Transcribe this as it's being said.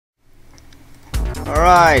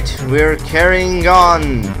Alright, we're carrying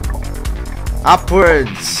on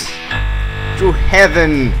upwards to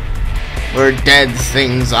heaven where dead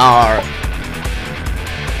things are.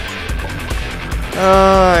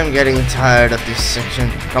 Oh, I'm getting tired of this section.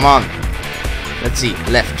 Come on. Let's see.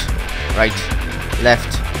 Left, right,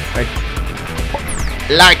 left, right.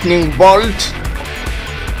 Lightning bolt.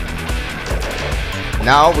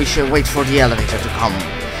 Now we shall wait for the elevator to come.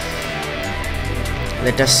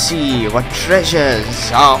 Let us see what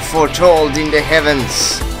treasures are foretold in the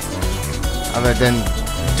heavens, other than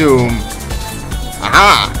doom.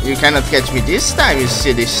 Aha! You cannot catch me this time, you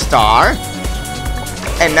silly star.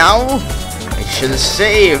 And now I shall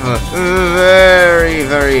save. Very,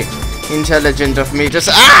 very intelligent of me. Just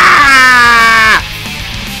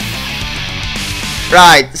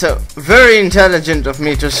right. So very intelligent of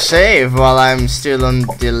me to save while I'm still on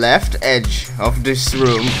the left edge of this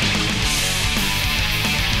room.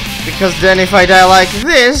 Because then if I die like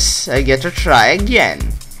this, I get to try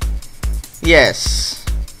again. Yes.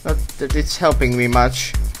 Not that it's helping me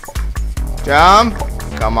much. Jump.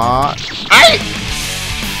 Come on. Aye!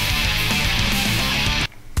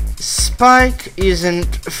 Spike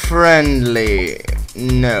isn't friendly.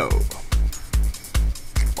 No.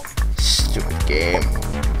 Stupid game.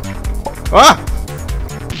 Ah!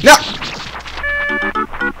 No!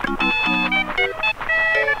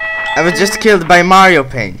 I was just killed by Mario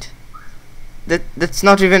Paint. That's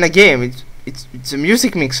not even a game. It's a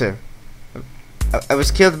music mixer. I was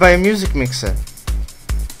killed by a music mixer.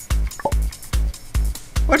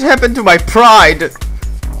 What happened to my pride?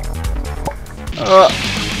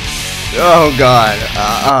 Oh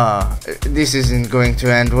god. This isn't going to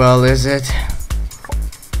end well, is it?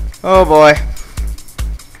 Oh boy.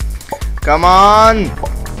 Come on.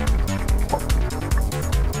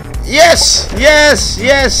 Yes! Yes!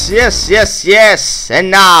 Yes! Yes! Yes! Yes! And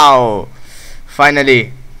now,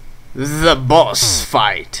 finally, the boss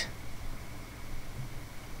fight.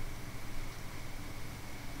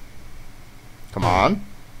 Come on.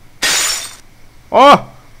 Oh!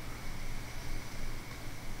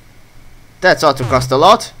 That's ought to cost a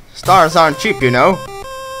lot. Stars aren't cheap, you know.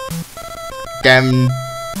 Damn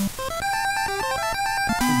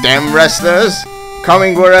wrestlers.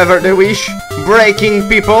 Coming wherever they wish. Breaking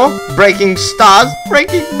people. Breaking stars.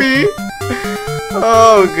 Breaking me.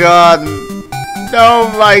 Oh god. No,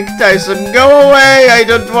 Mike Tyson. Go away. I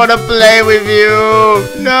don't want to play with you.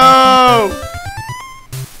 No.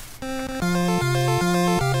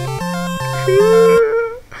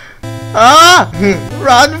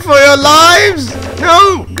 Run for your lives.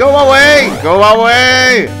 No. Go away. Go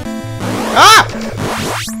away. Ah.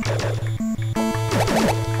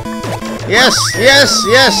 Yes, yes,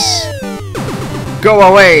 yes! Go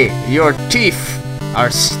away! Your teeth are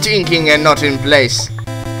stinking and not in place.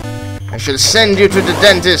 I shall send you to the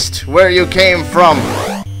dentist where you came from.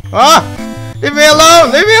 Ah! Leave me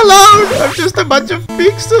alone! Leave me alone! I'm just a bunch of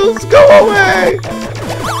pixels! Go away!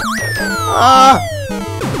 Ah!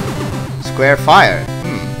 Square fire.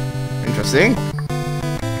 Interesting.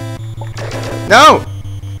 No!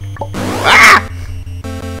 Ah!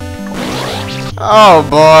 Oh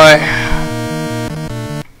boy.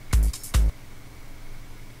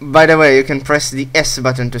 By the way, you can press the S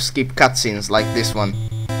button to skip cutscenes like this one.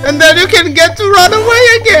 And then you can get to run away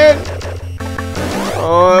again!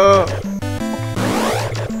 Oh.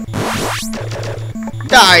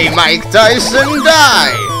 Die, Mike Tyson,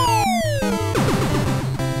 die!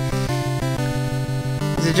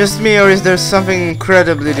 Is it just me, or is there something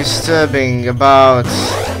incredibly disturbing about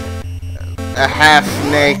a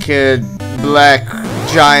half-naked black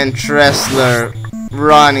giant wrestler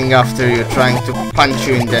running after you, trying to punch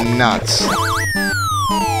you in the nuts?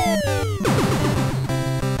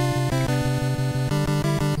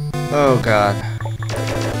 Oh god.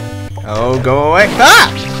 Oh, go away. Ah!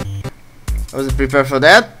 I wasn't prepared for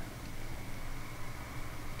that.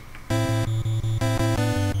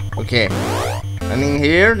 Okay. Running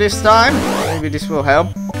here this time. Maybe this will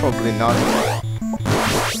help. Probably not.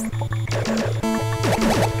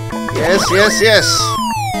 Yes, yes, yes.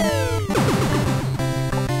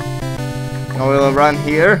 I will run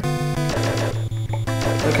here.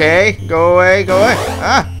 Okay, go away, go away.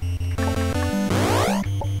 Ah!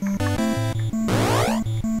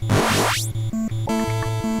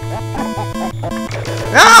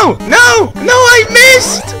 No! No! No, I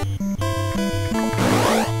missed!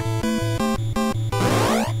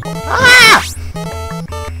 Ah!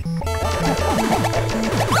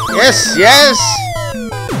 Yes, yes!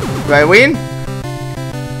 Do I win?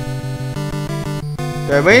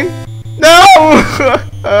 Do I win? No!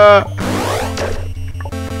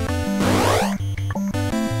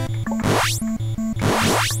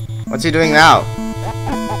 What's he doing now?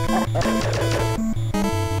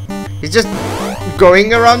 He's just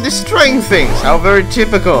going around destroying things. How very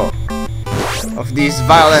typical of these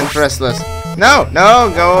violent wrestlers. No, no,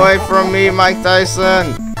 go away from me, Mike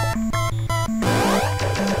Tyson.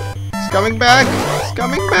 He's coming back. He's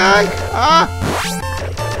coming back. Ah.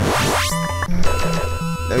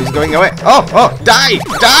 No, he's going away. Oh, oh, die,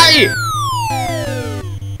 die.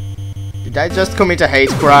 Did I just commit a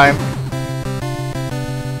hate crime?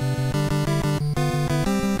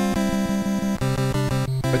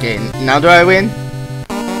 Okay, now do I win?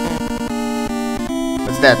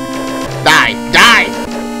 What's that? Die! Die!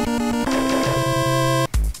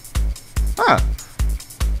 Huh.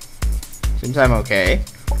 Seems I'm okay.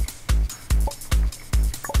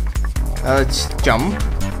 Now let's jump.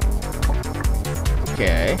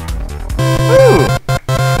 Okay. Woo!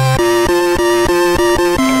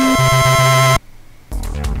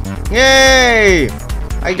 Yay!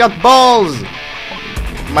 I got balls!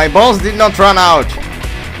 My balls did not run out.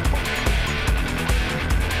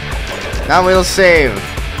 Now we'll save.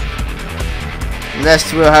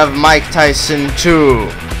 Next we'll have Mike Tyson 2.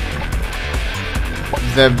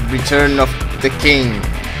 The Return of the King.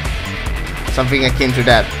 Something akin to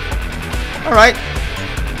that. Alright.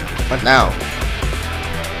 What now?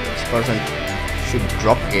 This person should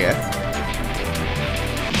drop here.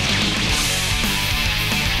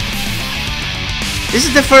 This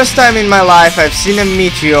is the first time in my life I've seen a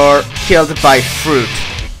meteor killed by fruit.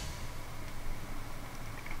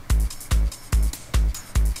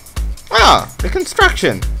 Ah, the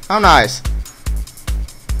construction. How nice.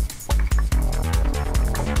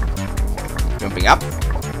 Jumping up.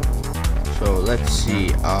 So let's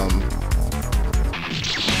see.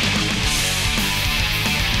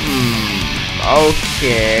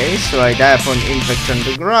 Okay, so I die upon impact on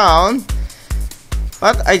the ground.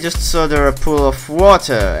 But I just saw there a pool of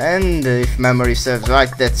water, and if memory serves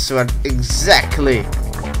right, that's what exactly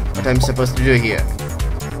what I'm supposed to do here.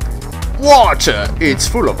 Water! It's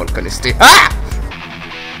full of volcanicity. Ah!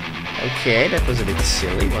 Okay, that was a bit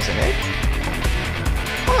silly, wasn't it?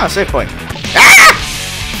 Ah, save point. Ah!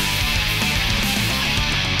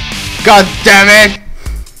 God damn it!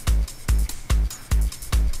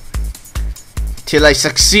 Till I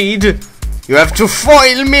succeed, you have to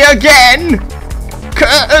foil me again!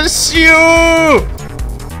 Curse you!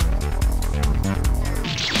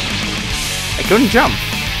 I couldn't jump.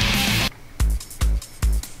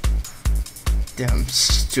 Damn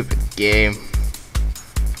stupid game.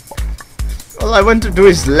 All I want to do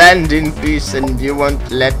is land in peace and you won't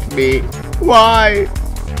let me. Why?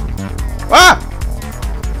 Ah!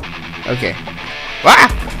 Okay. Ah!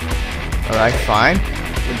 Alright, fine.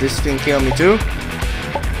 Will this thing kill me too?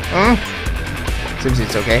 Seems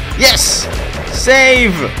it's okay. Yes!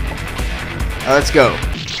 Save! Let's go.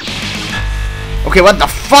 Okay, what the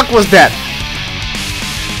fuck was that?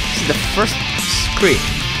 This is the first screen.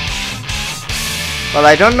 Well,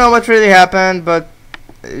 I don't know what really happened, but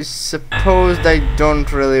I suppose I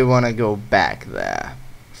don't really want to go back there.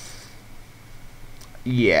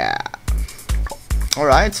 Yeah.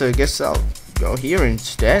 Alright, so I guess I'll go here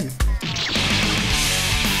instead.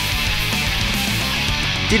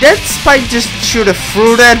 Did that spike just shoot a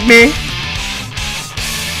fruit at me?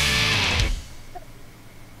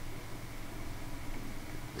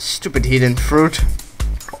 Stupid hidden fruit.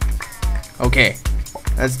 Okay,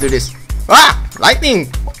 let's do this. Ah! Lightning!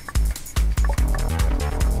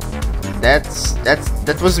 That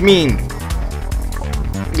was mean.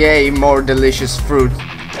 Yay, more delicious fruit.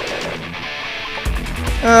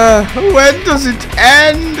 When does it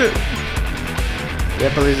end? The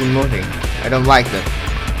apple isn't moving. I don't like that.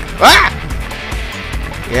 Ah!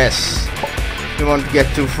 Yes. You won't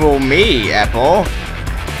get to fool me, apple.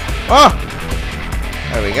 Oh!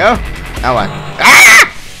 There we go. Now what? Ah!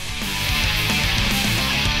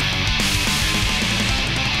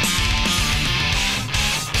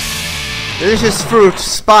 Delicious fruit,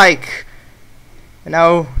 spike. And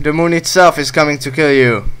now the moon itself is coming to kill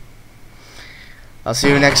you. I'll see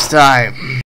you next time.